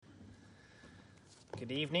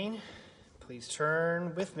Good evening. Please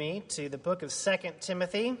turn with me to the book of 2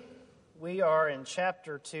 Timothy. We are in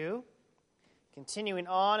chapter 2, continuing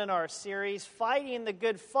on in our series, Fighting the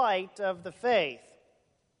Good Fight of the Faith.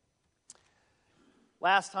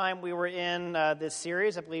 Last time we were in this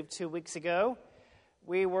series, I believe 2 weeks ago,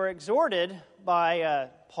 we were exhorted by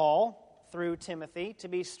Paul through Timothy to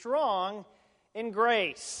be strong in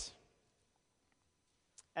grace.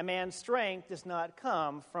 A man's strength does not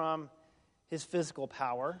come from his physical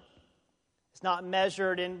power. It's not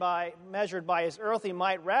measured by his earthly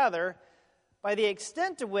might, rather by the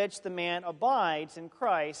extent to which the man abides in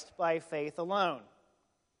Christ by faith alone.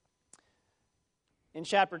 In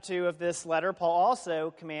chapter 2 of this letter, Paul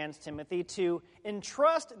also commands Timothy to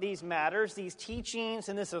entrust these matters, these teachings,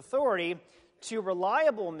 and this authority to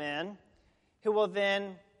reliable men who will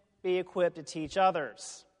then be equipped to teach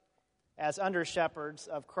others as under-shepherds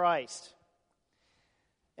of Christ.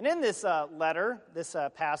 And in this letter, this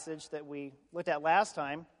passage that we looked at last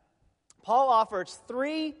time, Paul offers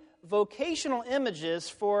 3 vocational images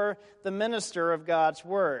for the minister of God's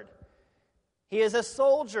Word. He is a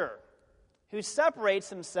soldier who separates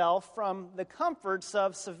himself from the comforts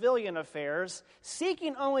of civilian affairs,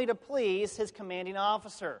 seeking only to please his commanding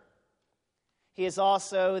officer. He is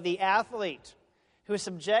also the athlete who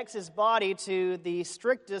subjects his body to the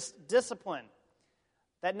strictest discipline,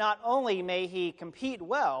 that not only may he compete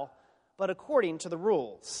well, but according to the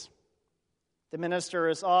rules. The minister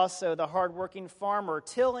is also the hardworking farmer,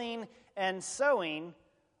 tilling and sowing,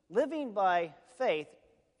 living by faith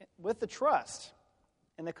with the trust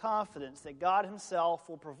and the confidence that God himself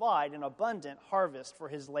will provide an abundant harvest for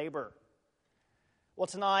his labor. Well,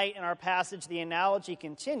 tonight in our passage, the analogy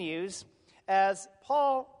continues as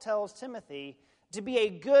Paul tells Timothy to be a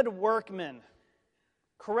good workman,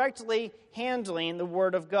 correctly handling the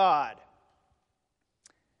Word of God.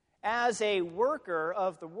 As a worker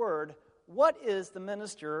of the Word, what is the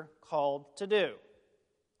minister called to do?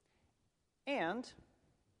 And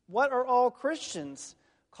what are all Christians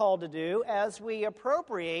called to do as we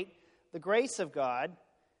appropriate the grace of God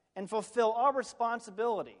and fulfill our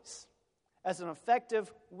responsibilities as an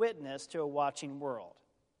effective witness to a watching world?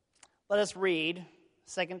 Let us read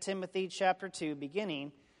 2 Timothy chapter 2,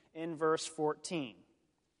 beginning in verse 14.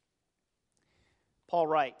 Paul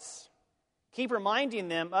writes, "Keep reminding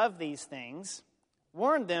them of these things.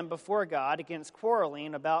 Warn them before God against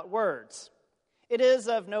quarreling about words. It is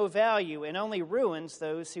of no value and only ruins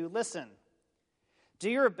those who listen. Do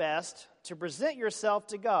your best to present yourself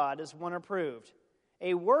to God as one approved,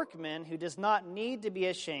 a workman who does not need to be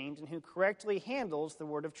ashamed and who correctly handles the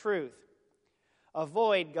word of truth.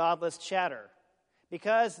 Avoid godless chatter,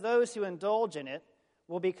 because those who indulge in it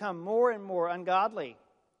will become more and more ungodly.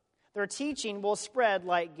 Their teaching will spread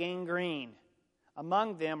like gangrene.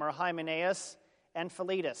 Among them are Hymenaeus and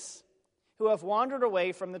Philetus, who have wandered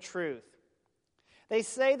away from the truth. They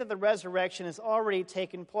say that the resurrection has already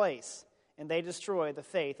taken place, and they destroy the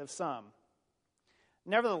faith of some.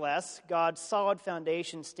 Nevertheless, God's solid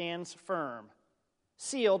foundation stands firm,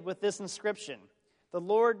 sealed with this inscription: The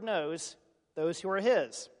Lord knows those who are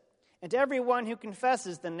his, and everyone who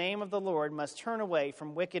confesses the name of the Lord must turn away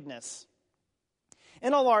from wickedness.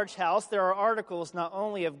 In a large house there are articles not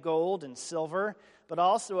only of gold and silver, but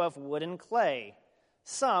also of wood and clay.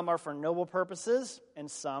 Some are for noble purposes, and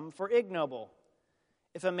some for ignoble.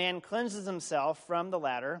 If a man cleanses himself from the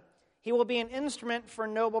latter, he will be an instrument for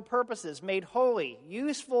noble purposes, made holy,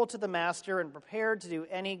 useful to the master, and prepared to do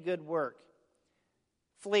any good work.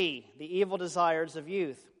 Flee the evil desires of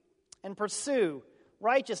youth, and pursue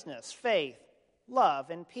righteousness, faith, love,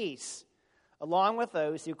 and peace, along with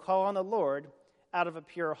those who call on the Lord out of a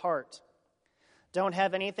pure heart. Don't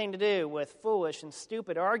have anything to do with foolish and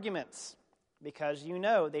stupid arguments, because you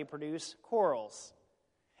know they produce quarrels.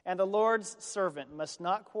 And the Lord's servant must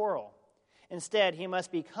not quarrel. Instead, he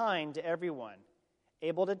must be kind to everyone,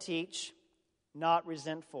 able to teach, not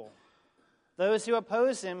resentful. Those who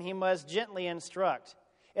oppose him he must gently instruct,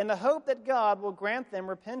 in the hope that God will grant them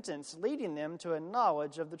repentance, leading them to a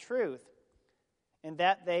knowledge of the truth, and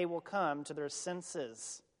that they will come to their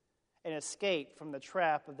senses and escape from the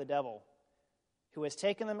trap of the devil, who has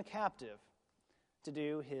taken them captive to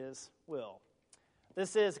do his will."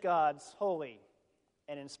 This is God's holy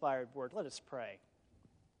and inspired word. Let us pray.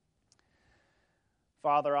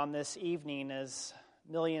 Father, on this evening, as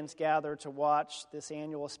millions gather to watch this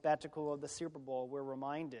annual spectacle of the Super Bowl, we're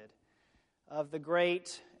reminded of the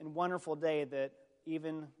great and wonderful day that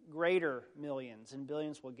even greater millions and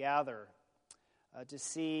billions will gather to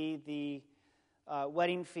see the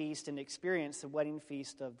wedding feast and experience the wedding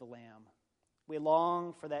feast of the Lamb. We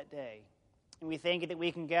long for that day, And we thank you that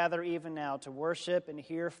we can gather even now to worship and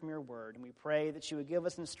hear from your word. And we pray that you would give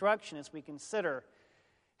us instruction as we consider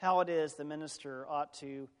how it is the minister ought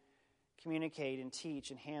to communicate and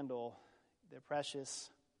teach and handle the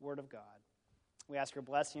precious word of God. We ask your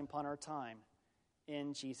blessing upon our time.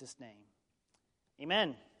 In Jesus' name,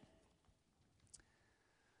 amen.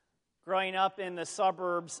 Growing up in the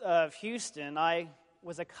suburbs of Houston, I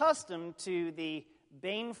was accustomed to the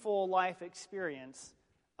baneful life experience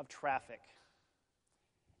of traffic.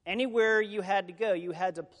 Anywhere you had to go, you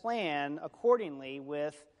had to plan accordingly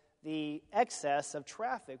with the excess of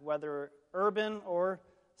traffic, whether urban or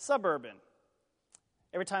suburban.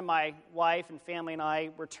 Every time my wife and family and I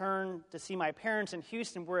returned to see my parents in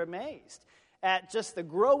Houston, we're amazed at just the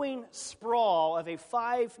growing sprawl of a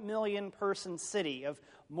 5 million person city, of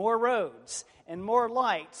more roads and more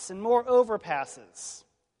lights and more overpasses.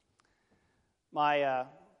 My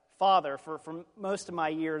father, for most of my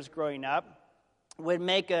years growing up, would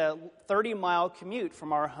make a 30-mile commute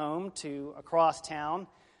from our home to across town,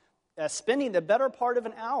 spending the better part of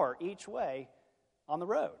an hour each way on the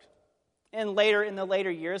road. And later, in the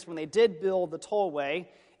later years, when they did build the tollway,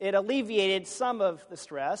 it alleviated some of the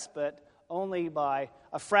stress, but only by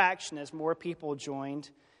a fraction as more people joined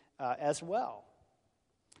as well.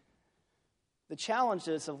 The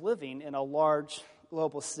challenges of living in a large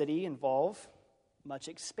global city involve much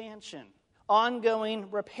expansion,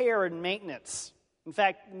 ongoing repair and maintenance. In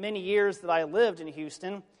fact, many years that I lived in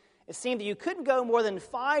Houston, it seemed that you couldn't go more than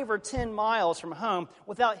 5 or 10 miles from home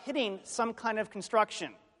without hitting some kind of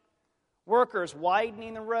construction. Workers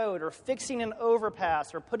widening the road or fixing an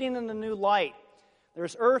overpass or putting in a new light.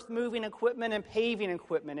 There's earth-moving equipment and paving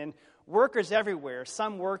equipment and workers everywhere,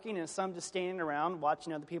 some working and some just standing around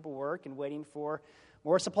watching other people work and waiting for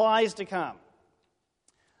more supplies to come.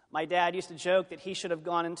 My dad used to joke that he should have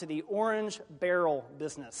gone into the orange barrel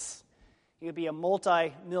business. He would be a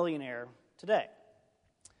multi-millionaire today.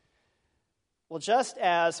 Well, just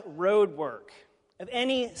as road work of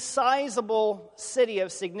any sizable city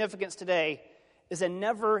of significance today is a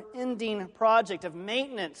never-ending project of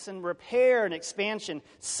maintenance and repair and expansion,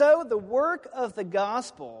 so the work of the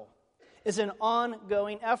gospel is an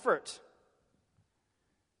ongoing effort.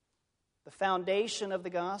 The foundation of the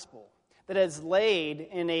gospel that is laid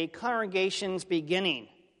in a congregation's beginning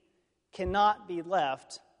cannot be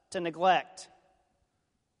left to neglect.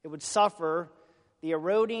 It would suffer the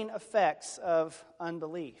eroding effects of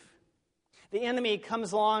unbelief. The enemy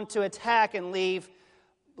comes along to attack and leave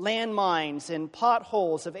landmines and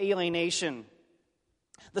potholes of alienation.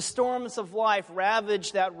 The storms of life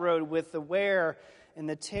ravage that road with the wear and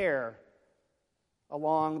the tear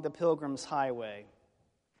along the pilgrim's highway.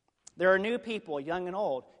 There are new people, young and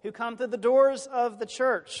old, who come through the doors of the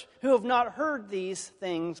church who have not heard these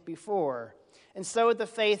things before. And so the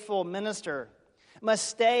faithful minister must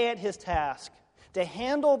stay at his task to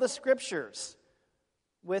handle the Scriptures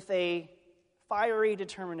with a fiery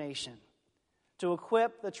determination to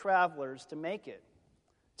equip the travelers to make it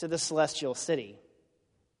to the celestial city.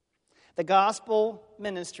 The gospel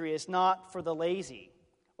ministry is not for the lazy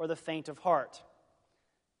or the faint of heart.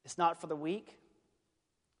 It's not for the weak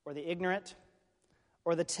or the ignorant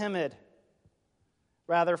or the timid.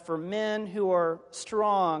 Rather, for men who are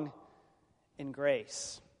strong in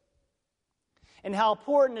grace. And how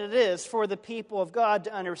important it is for the people of God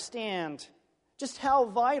to understand just how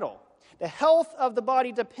vital the health of the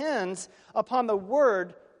body depends upon the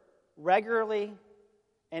word regularly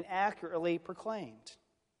and accurately proclaimed.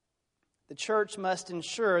 The church must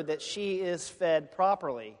ensure that she is fed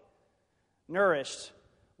properly, nourished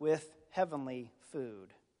with heavenly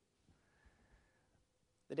food.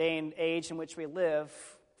 The day and age in which we live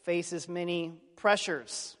faces many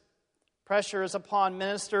pressures. Pressures upon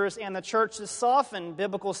ministers and the church to soften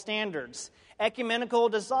biblical standards. Ecumenical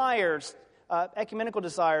desires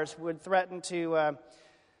would threaten to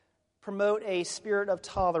promote a spirit of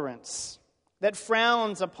tolerance that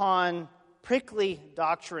frowns upon prickly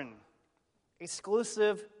doctrine,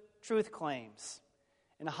 exclusive truth claims,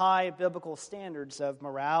 and high biblical standards of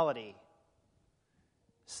morality.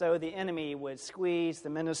 So the enemy would squeeze the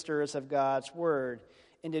ministers of God's word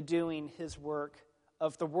into doing his work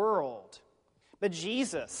of the world. But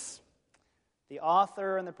Jesus, the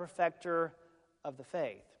author and the perfecter of the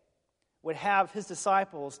faith, would have his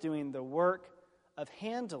disciples doing the work of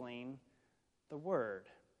handling the word.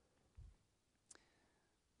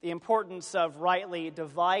 The importance of rightly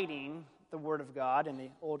dividing the word of God in the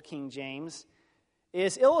Old King James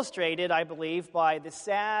is illustrated, I believe, by the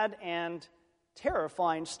sad and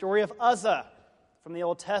terrifying story of Uzzah from the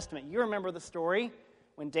Old Testament. You remember the story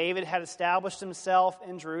when David had established himself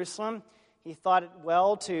in Jerusalem. he thought it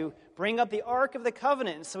well to bring up the Ark of the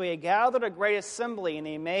Covenant. And so he gathered a great assembly, and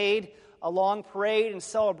they made a long parade and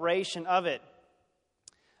celebration of it.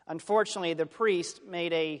 Unfortunately, the priest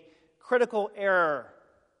made a critical error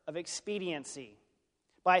of expediency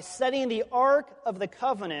by setting the Ark of the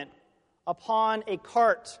Covenant upon a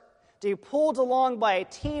cart to be pulled along by a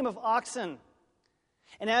team of oxen.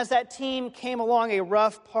 And as that team came along a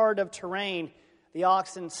rough part of terrain, the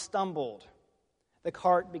oxen stumbled. The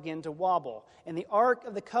cart began to wobble, and the Ark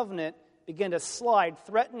of the Covenant began to slide,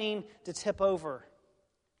 threatening to tip over.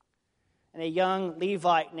 And a young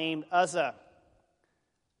Levite named Uzzah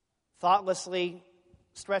thoughtlessly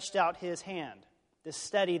stretched out his hand to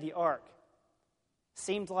steady the ark.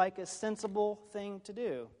 Seemed like a sensible thing to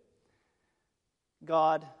do.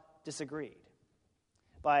 God disagreed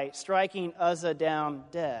by striking Uzzah down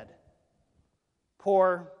dead.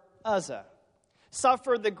 Poor Uzzah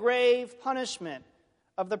suffered the grave punishment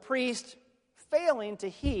of the priest failing to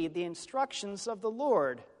heed the instructions of the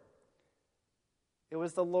Lord. It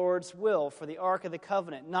was the Lord's will for the Ark of the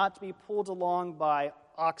Covenant not to be pulled along by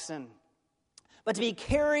oxen, but to be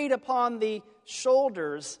carried upon the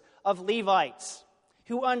shoulders of Levites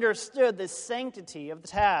who understood the sanctity of the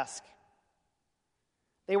task.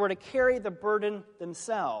 They were to carry the burden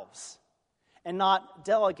themselves and not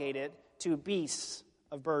delegate it to beasts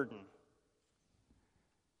of burden.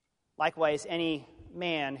 Likewise, any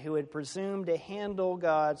man who would presume to handle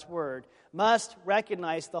God's word must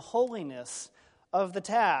recognize the holiness of the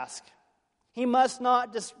task. He must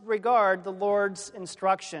not disregard the Lord's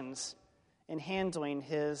instructions in handling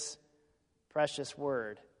his precious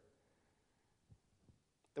word.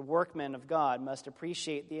 The workmen of God must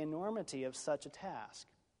appreciate the enormity of such a task,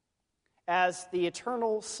 as the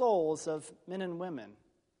eternal souls of men and women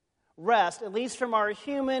rest, at least from our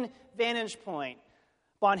human vantage point,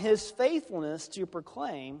 upon his faithfulness to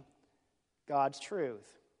proclaim God's truth.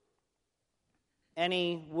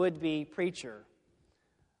 Any would-be preacher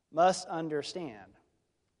must understand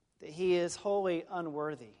that he is wholly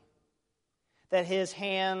unworthy, that his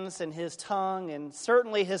hands and his tongue and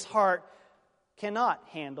certainly his heart cannot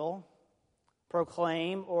handle,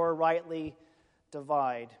 proclaim, or rightly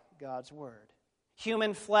divide God's word.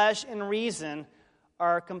 Human flesh and reason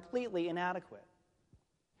are completely inadequate.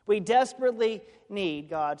 We desperately need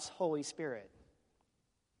God's Holy Spirit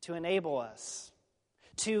to enable us,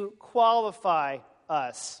 to qualify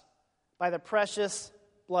us by the precious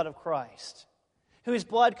blood of Christ, whose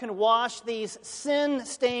blood can wash these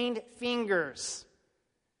sin-stained fingers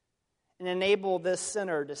and enable this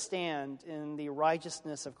sinner to stand in the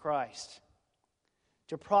righteousness of Christ,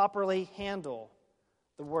 to properly handle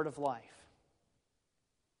the word of life.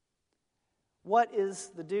 What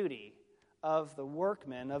is the duty of the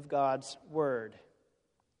workman of God's word?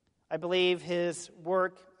 I believe his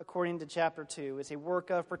work, according to chapter 2, is a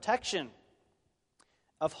work of protection,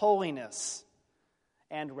 of holiness,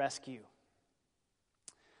 and rescue.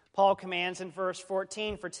 Paul commands in verse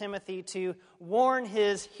 14 for Timothy to warn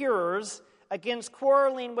his hearers against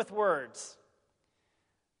quarreling with words.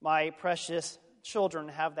 My precious children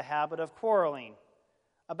have the habit of quarreling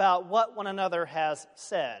about what one another has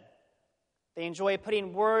said. They enjoy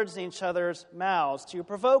putting words in each other's mouths to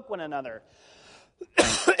provoke one another.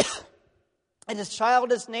 It is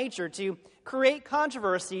childish nature to create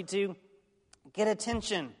controversy, to get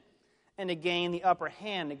attention, and to gain the upper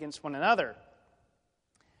hand against one another.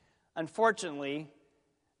 Unfortunately,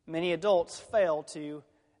 many adults fail to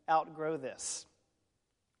outgrow this.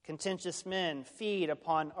 Contentious men feed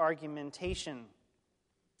upon argumentation,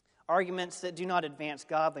 arguments that do not advance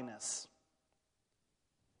godliness.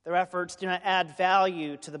 Their efforts do not add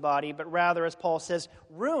value to the body, but rather, as Paul says,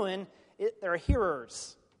 ruin their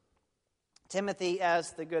hearers. Timothy,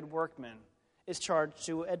 as the good workman, is charged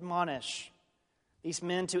to admonish these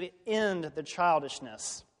men to end the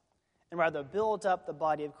childishness and rather build up the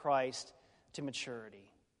body of Christ to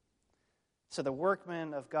maturity. So the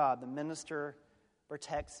workman of God, the minister,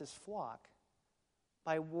 protects his flock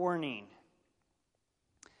by warning.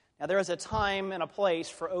 Now, there is a time and a place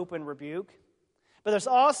for open rebuke, but there's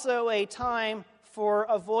also a time for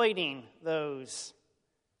avoiding those.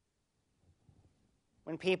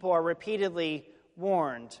 When people are repeatedly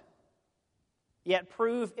warned, yet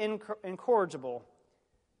prove incorrigible,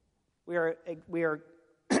 we are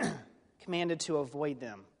commanded to avoid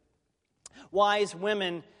them. Wise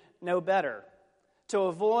women know better, to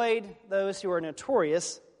avoid those who are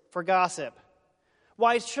notorious for gossip.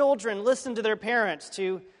 Wise children listen to their parents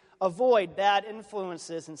to avoid bad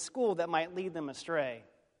influences in school that might lead them astray.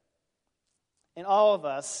 And all of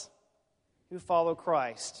us who follow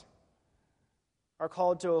Christ are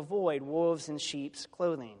called to avoid wolves in sheep's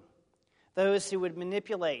clothing, those who would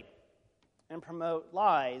manipulate and promote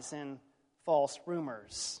lies and false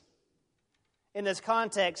rumors. In this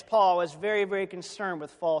context, Paul was very, very concerned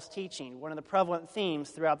with false teaching, one of the prevalent themes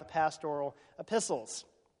throughout the pastoral epistles.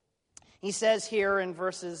 He says here in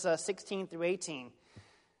verses 16 through 18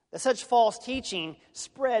 that such false teaching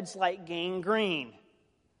spreads like gangrene.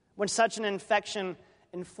 When such an infection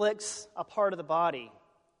inflicts a part of the body,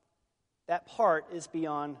 that part is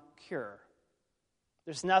beyond cure.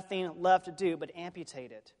 There's nothing left to do but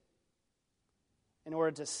amputate it in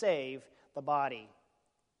order to save the body.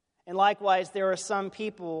 And likewise, there are some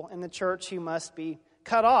people in the church who must be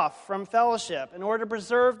cut off from fellowship in order to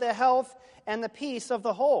preserve the health and the peace of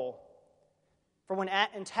the whole. For when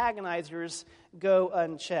antagonizers go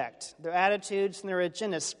unchecked, their attitudes and their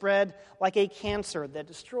agendas spread like a cancer that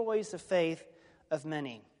destroys the faith of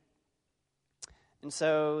many. And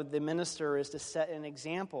so the minister is to set an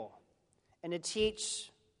example and to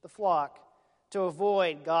teach the flock to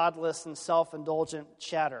avoid godless and self-indulgent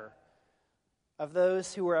chatter of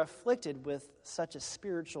those who are afflicted with such a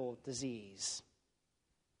spiritual disease.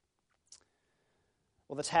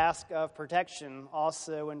 Well, the task of protection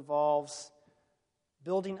also involves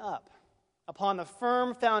building up upon the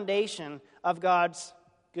firm foundation of God's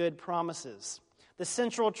good promises. The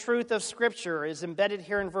central truth of Scripture is embedded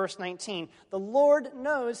here in verse 19. The Lord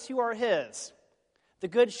knows who are His. The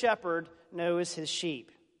good shepherd knows his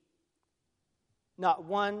sheep. Not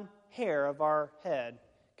one hair of our head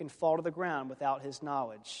can fall to the ground without His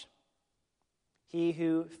knowledge. He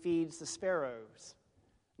who feeds the sparrows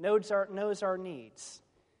knows our needs,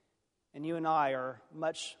 and you and I are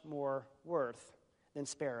much more worth than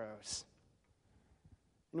sparrows.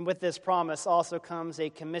 And with this promise also comes a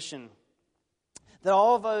commission that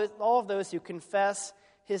all of those who confess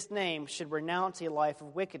His name should renounce a life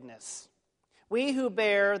of wickedness. We who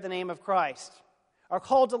bear the name of Christ are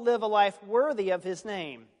called to live a life worthy of His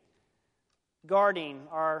name, guarding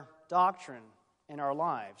our doctrine and our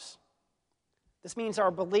lives. This means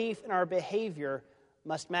our belief and our behavior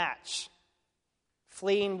must match,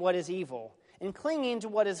 fleeing what is evil and clinging to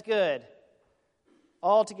what is good,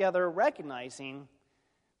 altogether recognizing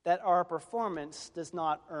that our performance does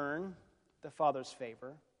not earn the Father's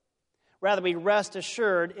favor. Rather, we rest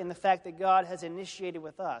assured in the fact that God has initiated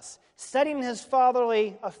with us, setting His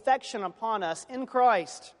fatherly affection upon us in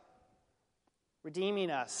Christ,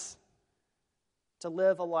 redeeming us to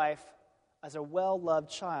live a life as a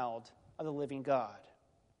well-loved child of the living God.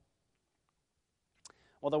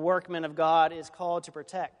 Well, the workman of God is called to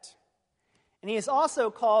protect, and he is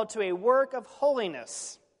also called to a work of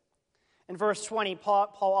holiness. In verse 20, Paul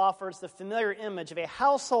offers the familiar image of a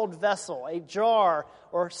household vessel, a jar,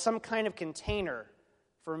 or some kind of container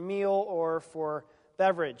for meal or for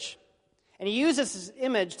beverage. And he uses this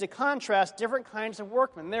image to contrast different kinds of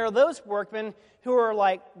workmen. There are those workmen who are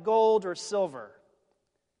like gold or silver.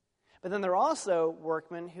 But then there are also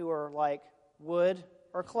workmen who are like wood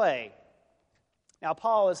or clay. Now,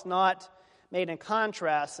 Paul has not made a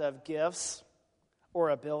contrast of gifts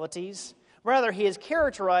or abilities. Rather, he is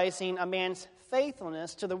characterizing a man's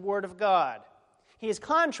faithfulness to the Word of God. He is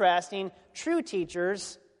contrasting true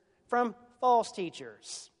teachers from false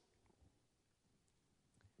teachers.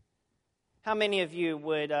 How many of you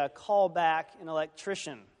would call back an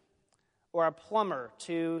electrician or a plumber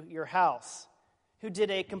to your house who did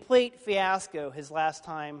a complete fiasco his last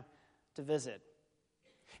time to visit?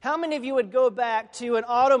 How many of you would go back to an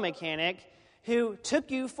auto mechanic who took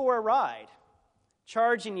you for a ride,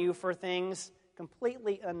 charging you for things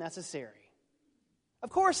completely unnecessary? Of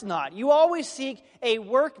course not. You always seek a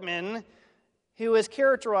workman who is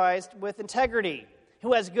characterized with integrity,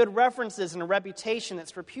 who has good references and a reputation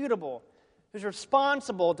that's reputable, who's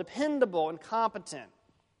responsible, dependable, and competent.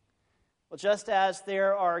 Well, just as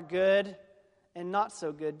there are good and not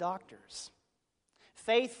so good doctors,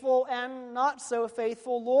 faithful and not so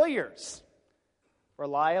faithful lawyers,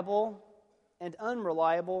 reliable and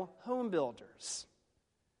unreliable home builders,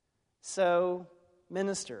 so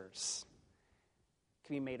ministers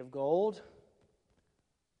can be made of gold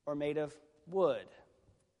or made of wood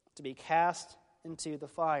to be cast into the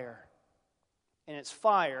fire. And it's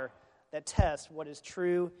fire that tests what is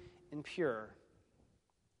true and pure.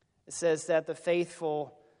 It says that the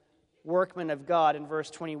faithful workman of God in verse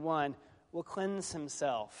 21 will cleanse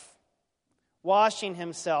himself, washing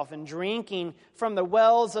himself and drinking from the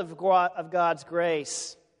wells of God's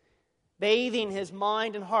grace, bathing his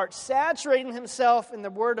mind and heart, saturating himself in the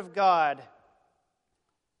Word of God,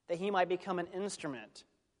 that he might become an instrument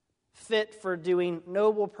fit for doing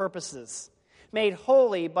noble purposes, made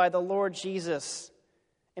holy by the Lord Jesus,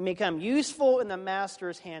 and become useful in the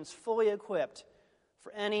Master's hands, fully equipped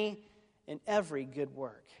for any in every good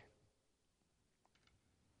work.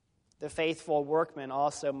 The faithful workman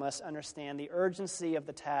also must understand the urgency of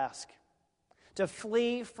the task to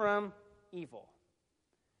flee from evil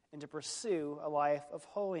and to pursue a life of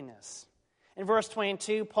holiness. In verse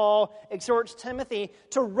 22, Paul exhorts Timothy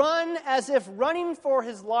to run as if running for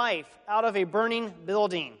his life out of a burning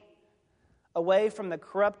building, away from the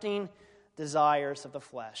corrupting desires of the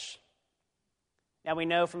flesh. Now we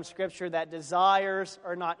know from Scripture that desires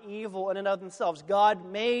are not evil in and of themselves. God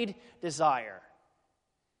made desire.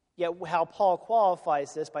 Yet how Paul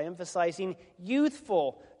qualifies this by emphasizing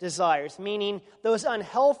youthful desires, meaning those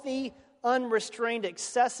unhealthy, unrestrained,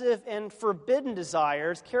 excessive, and forbidden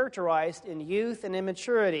desires characterized in youth and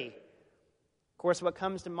immaturity. Of course, what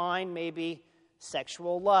comes to mind may be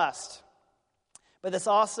sexual lust. But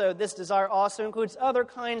this desire also includes other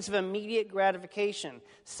kinds of immediate gratification,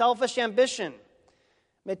 selfish ambition,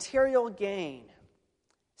 material gain,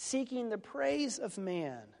 seeking the praise of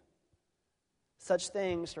man. Such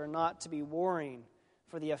things are not to be warring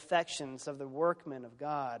for the affections of the workman of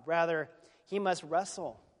God. Rather, he must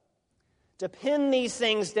wrestle to pin these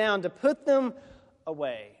things down, to put them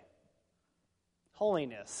away.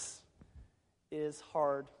 Holiness is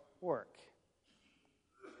hard work.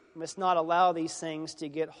 He must not allow these things to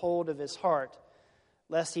get hold of his heart,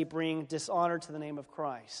 lest he bring dishonor to the name of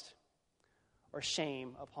Christ or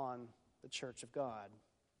shame upon the church of God.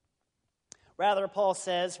 Rather, Paul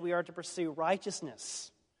says we are to pursue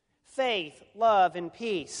righteousness, faith, love, and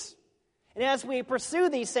peace. And as we pursue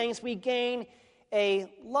these things, we gain a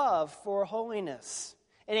love for holiness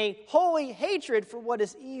and a holy hatred for what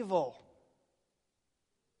is evil.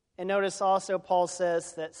 And notice also Paul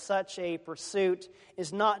says that such a pursuit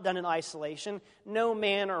is not done in isolation. No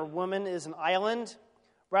man or woman is an island.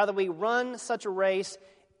 Rather, we run such a race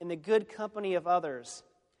in the good company of others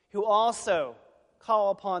who also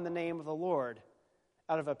call upon the name of the Lord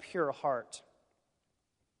out of a pure heart.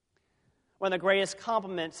 One of the greatest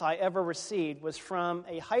compliments I ever received was from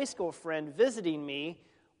a high school friend visiting me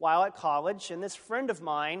while at college. And this friend of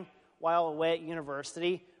mine, while away at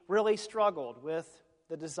university, really struggled with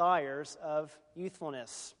the desires of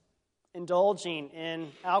youthfulness, indulging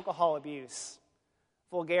in alcohol abuse,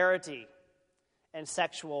 vulgarity, and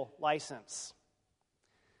sexual license.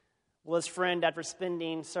 Well, this friend, after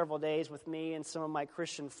spending several days with me and some of my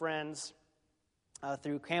Christian friends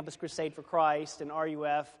through Campus Crusade for Christ and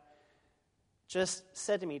RUF, just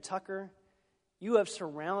said to me, "Tucker, you have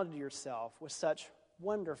surrounded yourself with such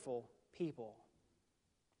wonderful people."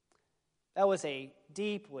 That was a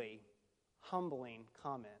deeply humbling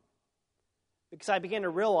comment, because I began to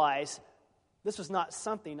realize this was not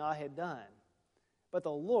something I had done, but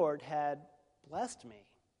the Lord had blessed me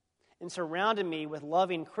and surrounded me with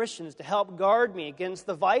loving Christians to help guard me against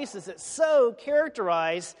the vices that so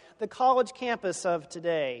characterize the college campus of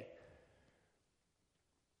today.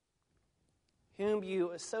 Whom you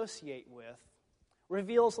associate with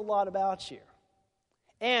reveals a lot about you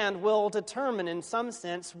and will determine, in some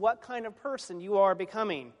sense, what kind of person you are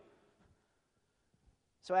becoming.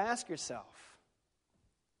 So ask yourself,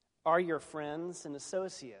 are your friends and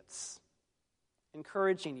associates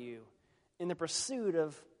encouraging you in the pursuit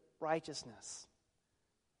of righteousness?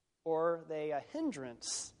 Or are they a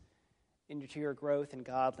hindrance to your growth in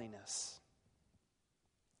godliness?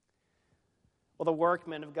 Well, the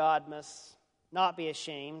workman of God must not be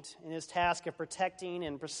ashamed in his task of protecting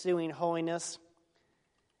and pursuing holiness,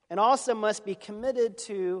 and also must be committed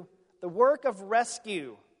to the work of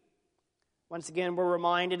rescue. Once again, we're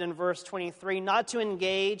reminded in verse 23 not to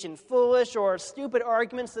engage in foolish or stupid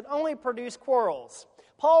arguments that only produce quarrels.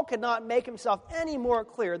 Paul could not make himself any more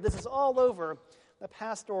clear. This is all over the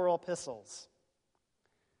pastoral epistles.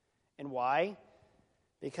 And why?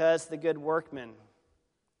 Because the good workman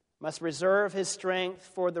must reserve his strength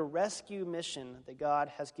for the rescue mission that God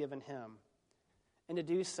has given him, and to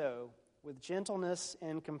do so with gentleness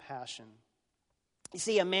and compassion. You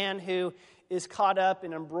see, a man who is caught up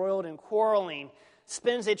and embroiled in quarreling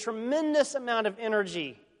spends a tremendous amount of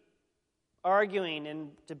energy arguing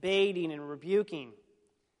and debating and rebuking,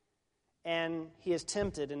 and he is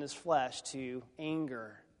tempted in his flesh to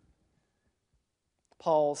anger.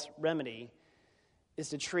 Paul's remedy is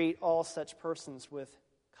to treat all such persons with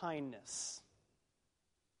kindness.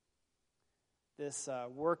 This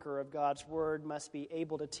worker of God's word must be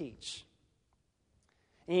able to teach.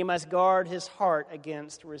 And he must guard his heart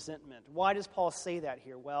against resentment. Why does Paul say that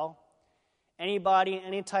here? Well, anybody in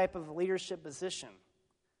any type of leadership position,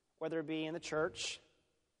 whether it be in the church,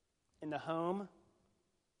 in the home,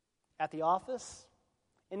 at the office,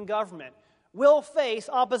 in government, will face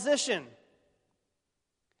opposition.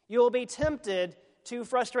 You will be tempted to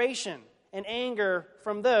frustration and anger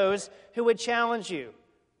from those who would challenge you.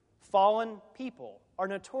 Fallen people are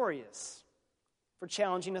notorious for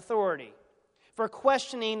challenging authority, for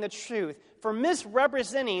questioning the truth, for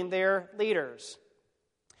misrepresenting their leaders.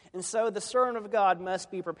 And so the servant of God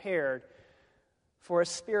must be prepared for a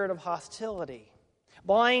spirit of hostility,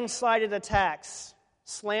 blind-sided attacks,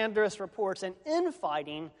 slanderous reports, and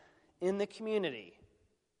infighting in the community.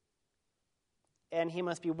 And he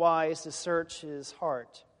must be wise to search his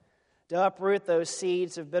heart, to uproot those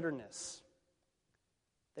seeds of bitterness,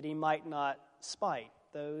 that he might not spite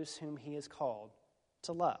those whom he is called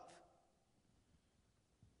to love.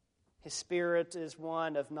 His spirit is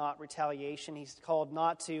one of not retaliation. He's called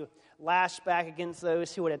not to lash back against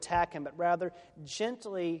those who would attack him, but rather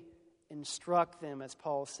gently instruct them, as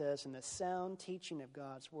Paul says, in the sound teaching of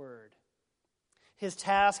God's word. His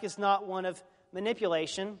task is not one of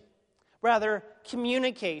manipulation, rather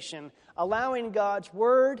communication, allowing God's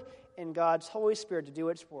word and God's Holy Spirit to do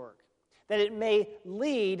its work, that it may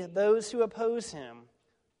lead those who oppose him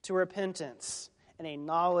to repentance and a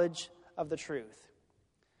knowledge of the truth.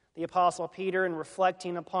 The Apostle Peter, in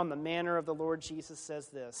reflecting upon the manner of the Lord Jesus, says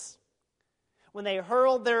this: when they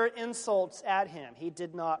hurled their insults at him, he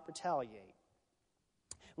did not retaliate.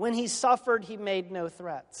 When he suffered, he made no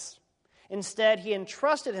threats. Instead, he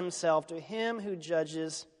entrusted himself to him who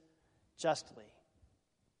judges justly.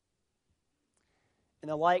 In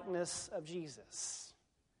the likeness of Jesus,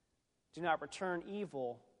 do not return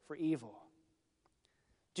evil for evil.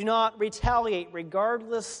 Do not retaliate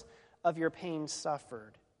regardless of your pain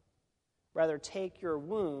suffered. Rather, take your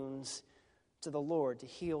wounds to the Lord to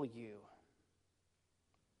heal you.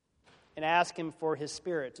 And ask him for his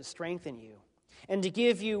Spirit to strengthen you and to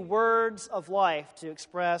give you words of life to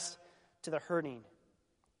express to the hurting.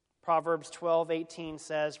 Proverbs 12:18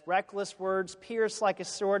 says, reckless words pierce like a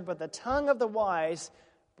sword, but the tongue of the wise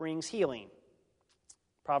brings healing.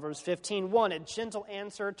 Proverbs 15:1, a gentle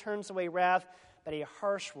answer turns away wrath, but a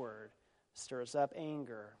harsh word stirs up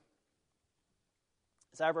anger.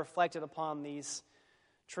 As I've reflected upon these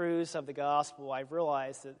truths of the gospel, I've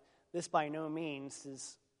realized that this by no means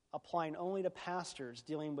is applying only to pastors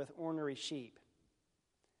dealing with ornery sheep.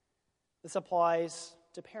 This applies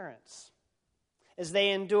to parents as they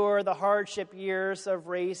endure the hardship years of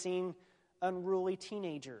raising unruly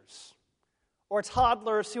teenagers or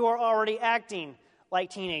toddlers who are already acting like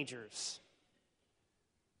teenagers.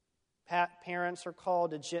 Parents are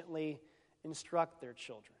called to gently instruct their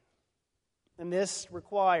children. And this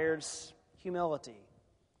requires humility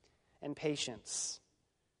and patience.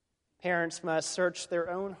 Parents must search their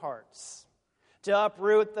own hearts to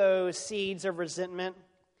uproot those seeds of resentment,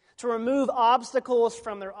 to remove obstacles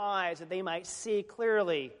from their eyes that they might see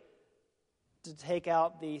clearly, to take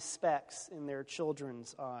out the specks in their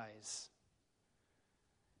children's eyes.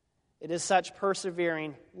 It is such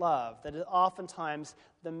persevering love that is oftentimes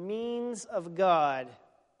the means of God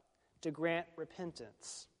to grant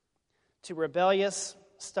repentance to rebellious,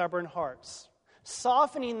 stubborn hearts,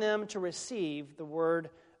 softening them to receive the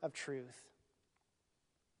word of truth.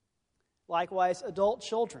 Likewise, adult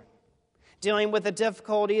children, dealing with the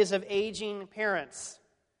difficulties of aging parents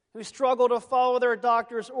who struggle to follow their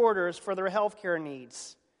doctor's orders for their health care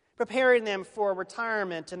needs, preparing them for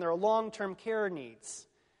retirement and their long-term care needs.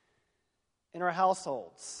 In our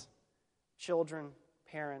households, children,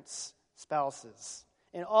 parents, spouses,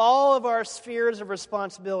 in all of our spheres of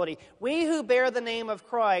responsibility, we who bear the name of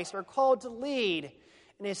Christ are called to lead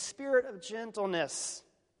in a spirit of gentleness,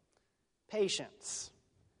 patience,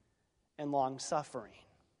 and long-suffering.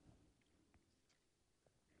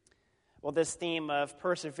 Well, this theme of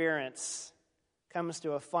perseverance comes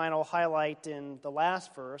to a final highlight in the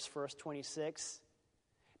last verse, verse 26,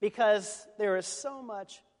 because there is so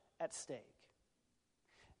much at stake.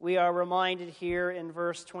 We are reminded here in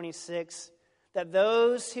verse 26 that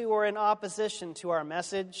those who are in opposition to our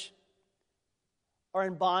message are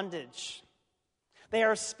in bondage. They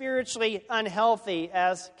are spiritually unhealthy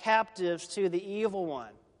as captives to the evil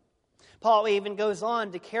one. Paul even goes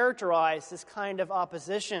on to characterize this kind of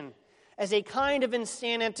opposition as a kind of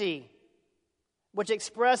insanity which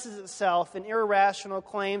expresses itself in irrational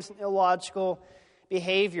claims and illogical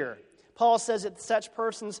behavior. Paul says that such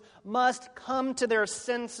persons must come to their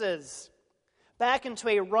senses, back into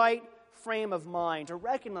a right frame of mind, to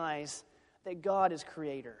recognize that God is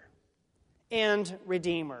creator and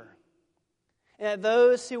redeemer, and that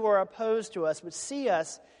those who are opposed to us would see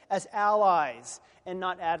us as allies and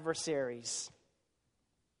not adversaries.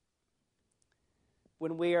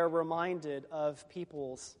 When we are reminded of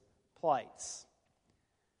people's plights,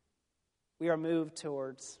 we are moved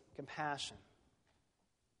towards compassion.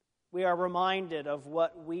 We are reminded of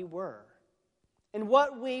what we were and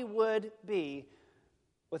what we would be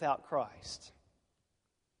without Christ.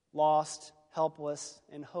 Lost, helpless,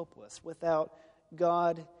 and hopeless without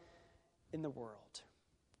God in the world.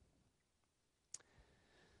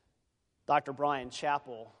 Dr. Brian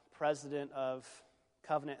Chappell, president of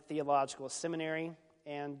Covenant Theological Seminary,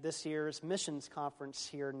 and this year's missions conference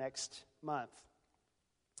here next month,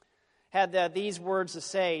 had these words to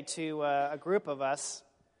say to a group of us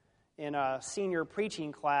in a senior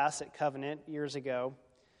preaching class at Covenant years ago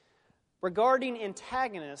regarding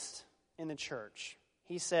antagonists in the church.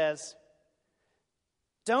 He says,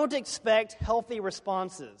 "Don't expect healthy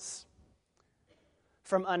responses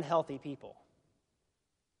from unhealthy people.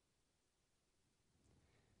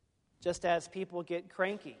 Just as people get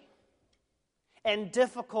cranky and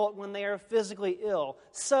difficult when they are physically ill,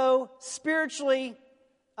 so spiritually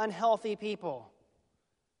unhealthy people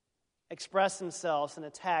express themselves and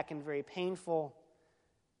attack in very painful,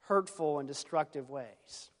 hurtful, and destructive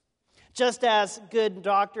ways. Just as good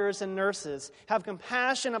doctors and nurses have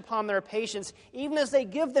compassion upon their patients, even as they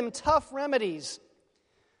give them tough remedies,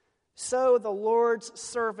 so the Lord's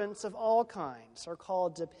servants of all kinds are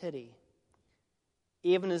called to pity,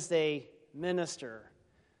 even as they minister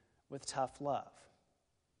with tough love."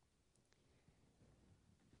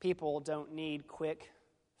 People don't need quick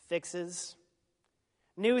fixes,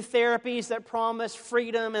 new therapies that promise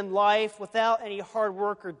freedom and life without any hard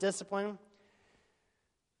work or discipline.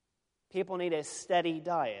 People need a steady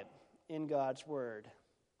diet in God's Word.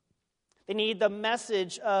 They need the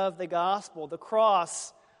message of the gospel, the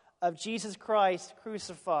cross of Jesus Christ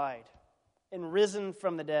crucified and risen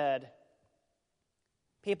from the dead.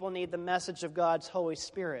 People need the message of God's Holy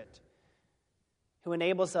Spirit, who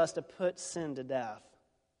enables us to put sin to death.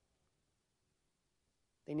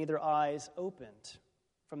 They need their eyes opened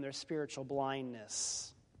from their spiritual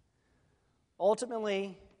blindness.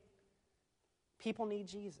 Ultimately, people need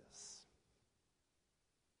Jesus.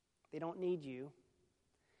 They don't need you.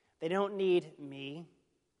 They don't need me.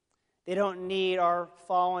 They don't need our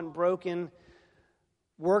fallen, broken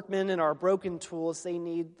workmen and our broken tools. They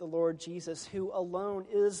need the Lord Jesus, who alone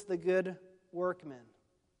is the good workman,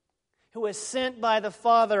 who is sent by the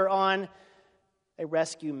Father on a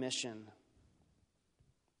rescue mission.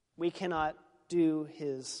 We cannot do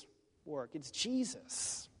his work. It's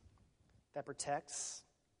Jesus that protects,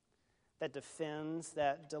 that defends,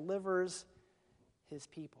 that delivers his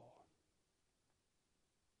people.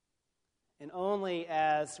 And only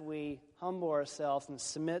as we humble ourselves and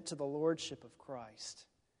submit to the lordship of Christ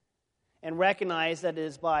and recognize that it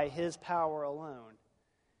is by his power alone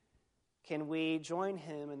can we join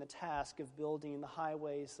him in the task of building the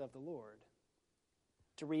highways of the Lord,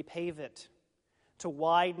 to repave it, to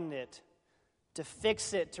widen it, to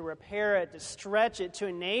fix it, to repair it, to stretch it, to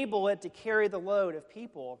enable it to carry the load of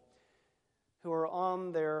people who are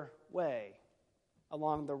on their way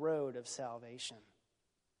along the road of salvation.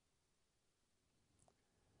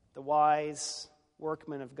 The wise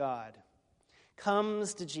workman of God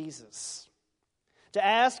comes to Jesus to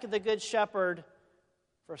ask the Good Shepherd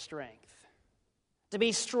for strength, to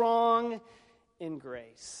be strong in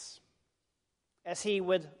grace, as he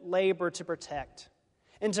would labor to protect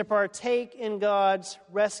and to partake in God's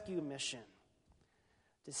rescue mission,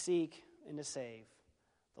 to seek and to save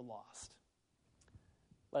the lost.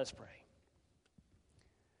 Let us pray.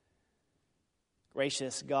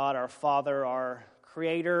 Gracious God, our Father, our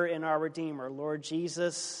Creator and our Redeemer, Lord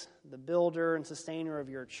Jesus, the builder and sustainer of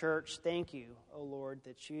your church, thank you, O Lord,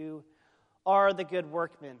 that you are the good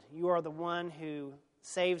workman. You are the one who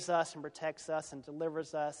saves us and protects us and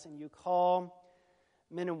delivers us, and you call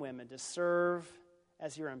men and women to serve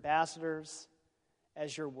as your ambassadors,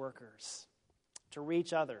 as your workers, to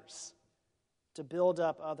reach others, to build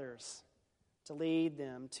up others, to lead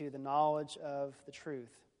them to the knowledge of the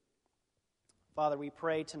truth. Father, we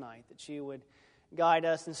pray tonight that you would guide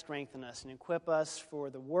us and strengthen us and equip us for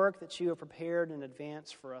the work that you have prepared in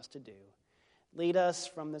advance for us to do. Lead us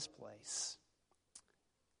from this place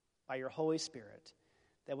by your Holy Spirit,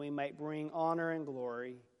 that we might bring honor and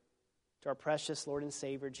glory to our precious Lord and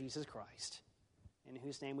Savior, Jesus Christ, in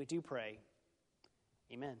whose name we do pray.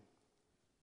 Amen.